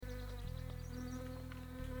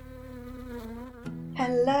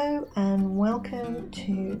Hello and welcome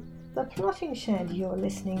to The Plotting Shed. You're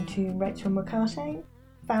listening to Rachel McCarthy,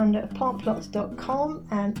 founder of plantplots.com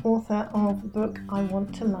and author of the book I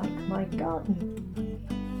Want to Like My Garden.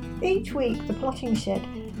 Each week The Plotting Shed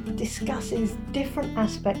discusses different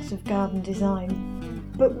aspects of garden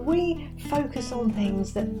design, but we focus on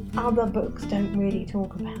things that other books don't really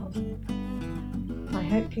talk about. I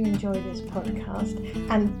hope you enjoy this podcast,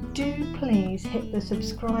 and do please hit the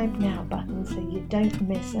subscribe now button so you don't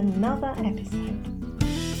miss another episode.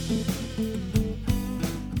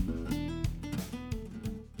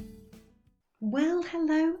 Well,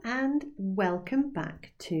 hello and welcome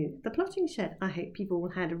back to The Plotting Shed. I hope you've all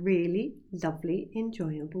had a really lovely,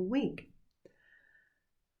 enjoyable week.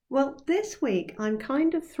 Well, this week I'm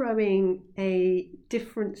kind of throwing a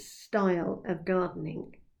different style of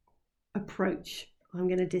gardening approach I'm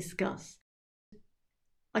going to discuss.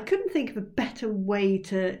 I couldn't think of a better way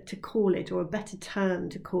to call it, or a better term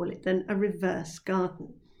to call it, than a reverse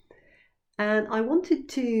garden. And I wanted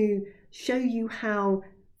to show you how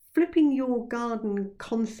flipping your garden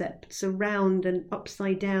concepts around and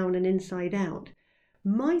upside down and inside out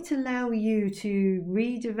might allow you to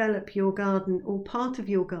redevelop your garden or part of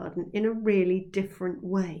your garden in a really different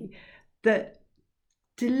way that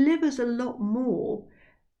delivers a lot more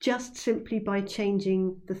just simply by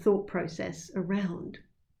changing the thought process around.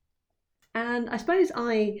 And I suppose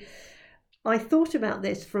I thought about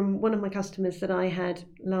this from one of my customers that I had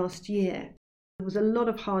last year. There was a lot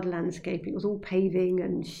of hard landscaping. It was all paving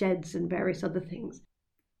and sheds and various other things.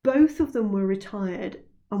 Both of them were retired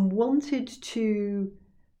and wanted to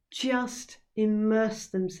just immerse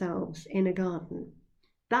themselves in a garden.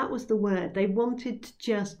 That was the word. They wanted to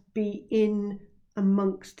just be in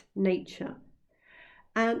amongst nature.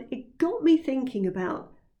 And it got me thinking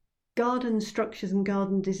about garden structures and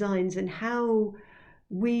garden designs and how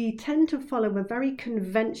we tend to follow a very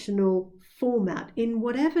conventional format in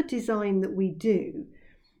whatever design that we do.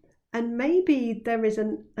 And maybe there is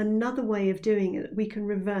another way of doing it that we can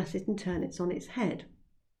reverse it and turn it on its head.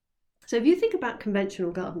 So if you think about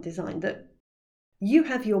conventional garden design, that you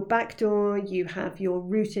have your back door, you have your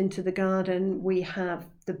route into the garden, we have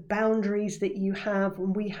the boundaries that you have,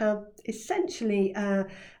 and we have essentially a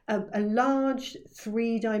large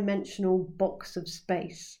three-dimensional box of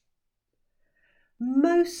space.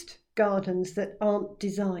 Most gardens that aren't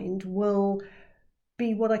designed will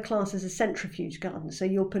be what I class as a centrifuge garden. So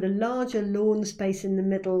you'll put a larger lawn space in the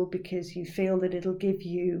middle because you feel that it'll give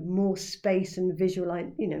you more space and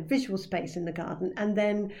visual space in the garden. And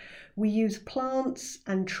then we use plants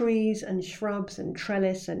and trees and shrubs and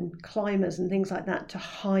trellis and climbers and things like that to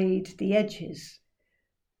hide the edges.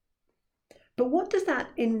 But what does that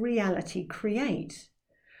in reality create?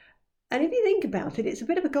 And if you think about it, it's a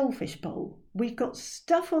bit of a goldfish bowl. We've got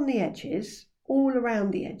stuff on the edges, all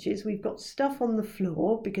around the edges. We've got stuff on the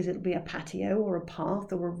floor because it'll be a patio or a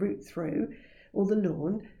path or a route through, or the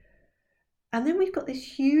lawn. And then we've got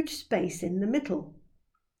this huge space in the middle.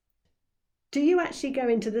 Do you actually go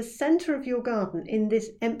into the centre of your garden in this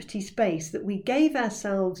empty space that we gave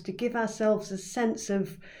ourselves to give ourselves a sense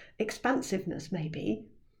of expansiveness maybe?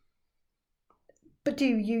 But do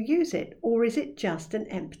you use it, or is it just an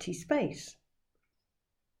empty space?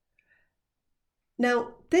 Now,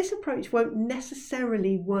 this approach won't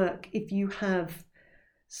necessarily work if you have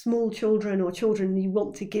small children or children you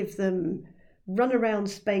want to give them run-around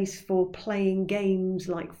space for playing games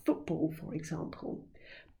like football, for example.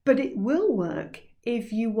 But it will work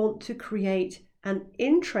if you want to create an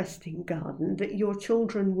interesting garden that your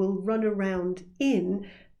children will run around in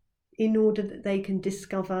order that they can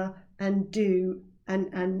discover and do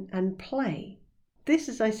and play. This,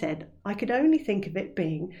 as I said, I could only think of it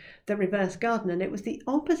being the reverse garden, and it was the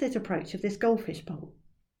opposite approach of this goldfish bowl.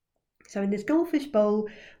 So in this goldfish bowl,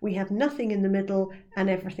 we have nothing in the middle and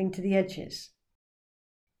everything to the edges.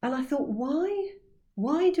 And I thought,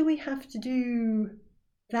 why do we have to do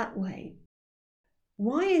that way?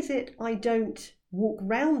 Why is it I don't walk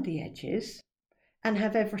round the edges and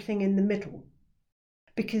have everything in the middle?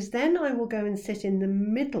 Because then I will go and sit in the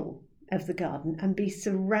middle of the garden and be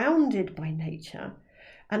surrounded by nature,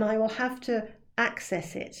 and I will have to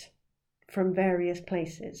access it from various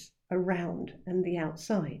places around and the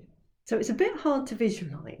outside. So it's a bit hard to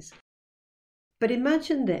visualize, but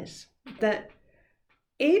imagine this, that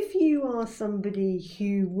if you are somebody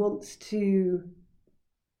who wants to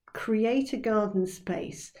create a garden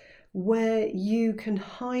space where you can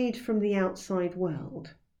hide from the outside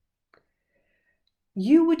world,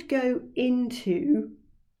 you would go into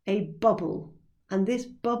a bubble, and this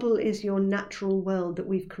bubble is your natural world that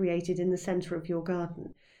we've created in the centre of your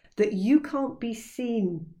garden, that you can't be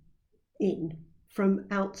seen in from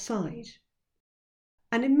outside.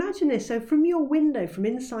 And imagine this, so from your window, from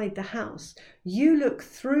inside the house, you look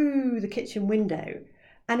through the kitchen window,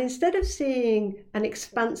 and instead of seeing an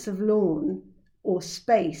expanse of lawn or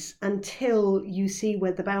space until you see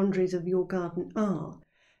where the boundaries of your garden are,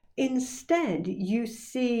 instead you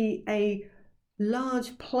see a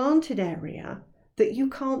large planted area that you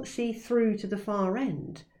can't see through to the far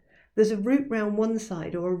end. There's a route round one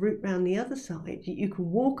side or a route round the other side that you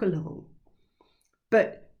can walk along,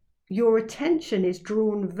 but your attention is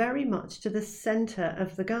drawn very much to the centre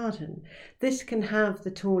of the garden. This can have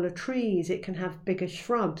the taller trees, it can have bigger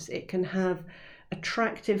shrubs, it can have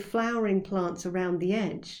attractive flowering plants around the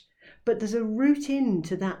edge, but there's a route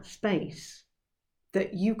into that space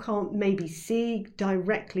that you can't maybe see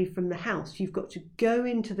directly from the house. You've got to go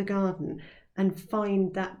into the garden and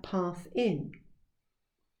find that path in.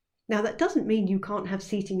 Now, that doesn't mean you can't have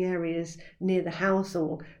seating areas near the house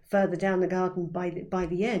or further down the garden by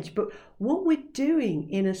the edge, but what we're doing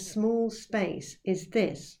in a small space is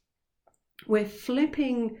this. We're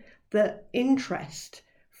flipping the interest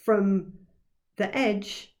from the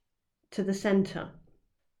edge to the centre.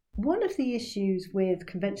 One of the issues with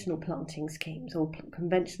conventional planting schemes or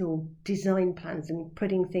conventional design plans and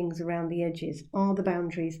putting things around the edges are the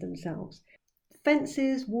boundaries themselves.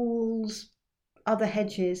 Fences, walls, other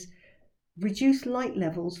hedges reduce light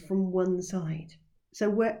levels from one side. So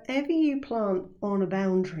wherever you plant on a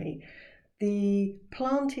boundary, the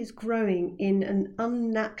plant is growing in an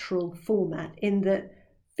unnatural format in that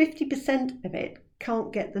 50% of it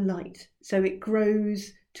can't get the light. So it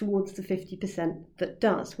grows towards the 50% that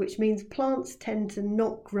does, which means plants tend to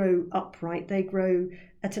not grow upright. They grow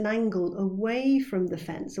at an angle away from the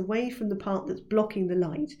fence, away from the part that's blocking the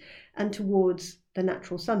light and towards the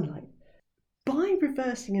natural sunlight. By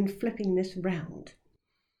reversing and flipping this round,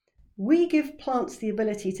 we give plants the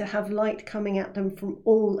ability to have light coming at them from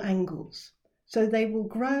all angles. So they will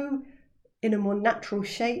grow in a more natural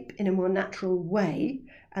shape, in a more natural way,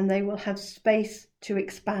 and they will have space to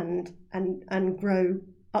expand and grow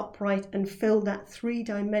upright and fill that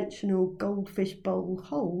three-dimensional goldfish bowl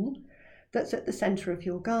hole that's at the centre of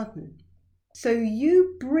your garden. So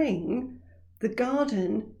you bring the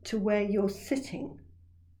garden to where you're sitting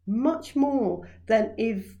much more than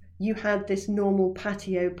if you had this normal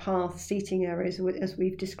patio path seating areas as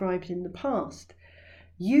we've described in the past.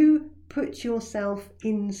 You put yourself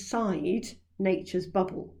inside nature's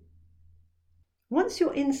bubble. Once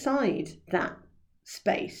you're inside that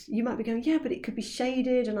space, you might be going, yeah, but it could be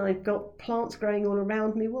shaded and I've got plants growing all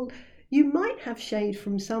around me. Well, you might have shade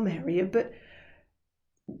from some area, but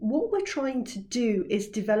what we're trying to do is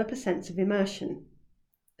develop a sense of immersion.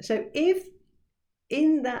 So if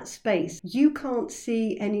in that space you can't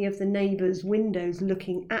see any of the neighbours' windows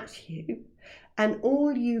looking at you, and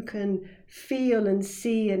all you can feel and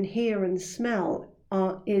see and hear and smell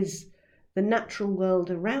is the natural world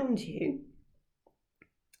around you,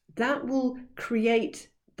 that will create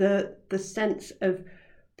the sense of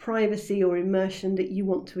privacy or immersion that you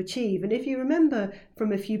want to achieve. And if you remember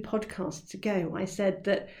from a few podcasts ago, I said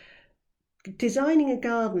that designing a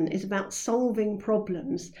garden is about solving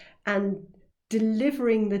problems and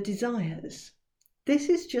delivering the desires. This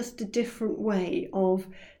is just a different way of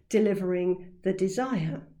delivering the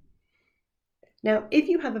desire. Now, if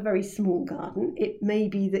you have a very small garden, it may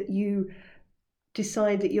be that you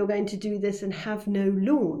decide that you're going to do this and have no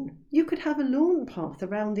lawn. You could have a lawn path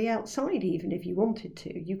around the outside even if you wanted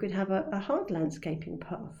to. You could have a hard landscaping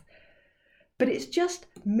path. But it's just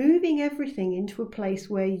moving everything into a place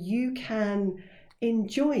where you can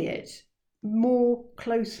enjoy it more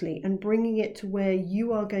closely and bringing it to where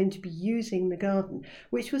you are going to be using the garden,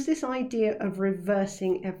 which was this idea of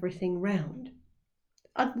reversing everything round.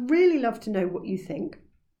 I'd really love to know what you think,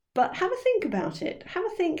 but have a think about it. Have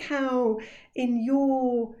a think how in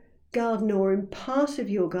your garden or in part of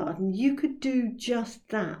your garden you could do just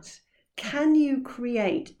that. Can you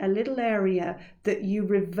create a little area that you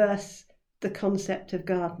reverse the concept of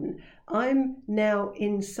garden? I'm now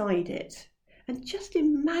inside it. And just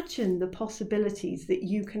imagine the possibilities that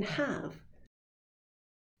you can have.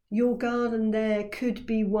 Your garden there could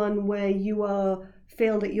be one where you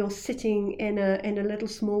feel that you're sitting in a little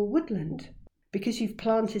small woodland because you've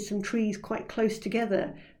planted some trees quite close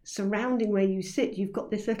together surrounding where you sit. You've got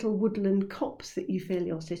this little woodland copse that you feel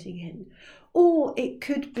you're sitting in. Or it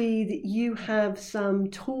could be that you have some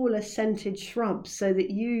taller scented shrubs so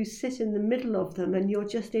that you sit in the middle of them and you're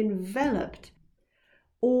just enveloped.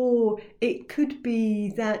 Or it could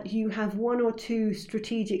be that you have one or two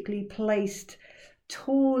strategically placed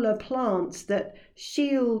taller plants that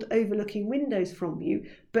shield overlooking windows from you,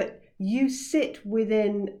 but you sit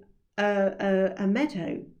within a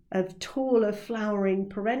meadow of taller flowering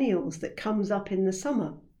perennials that comes up in the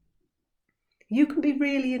summer. You can be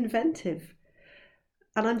really inventive.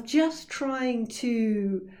 And I'm just trying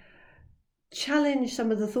to challenge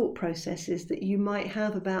some of the thought processes that you might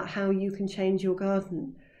have about how you can change your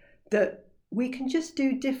garden, that we can just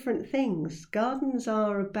do different things. Gardens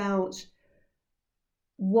are about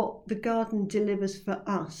what the garden delivers for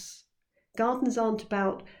us. Gardens aren't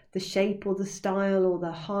about the shape or the style or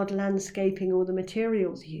the hard landscaping or the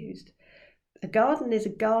materials used. A garden is a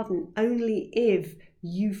garden only if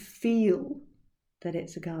you feel that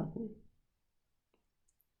it's a garden.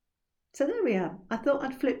 So there we are. I thought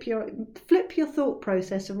I'd flip your thought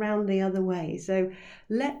process around the other way. So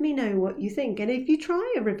let me know what you think. And if you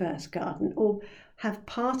try a reverse garden or have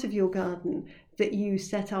part of your garden that you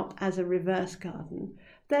set up as a reverse garden,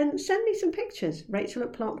 then send me some pictures,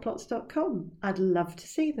 rachel@plantplots.com. I'd love to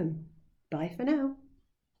see them. Bye for now.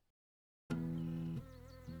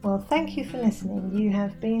 Well, thank you for listening. You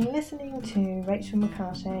have been listening to Rachel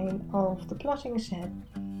McCartney of The Plotting Shed.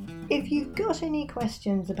 If you've got any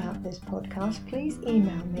questions about this podcast, please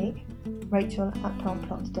email me,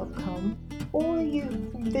 rachel@plantplots.com, or you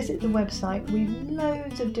visit the website. We've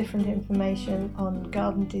loads of different information on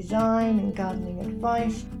garden design and gardening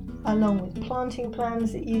advice, along with planting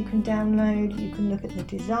plans that you can download. You can look at the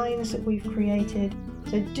designs that we've created.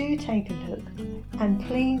 So do take a look, and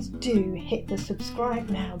please do hit the subscribe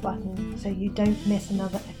now button so you don't miss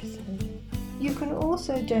another episode. You can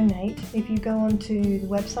also donate if you go onto the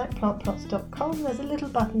website plantplots.com. There's a little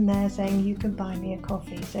button there saying you can buy me a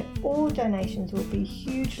coffee. So all donations will be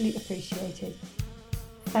hugely appreciated.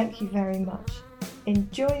 Thank you very much.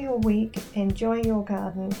 Enjoy your week, enjoy your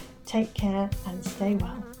garden, take care and stay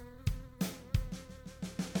well.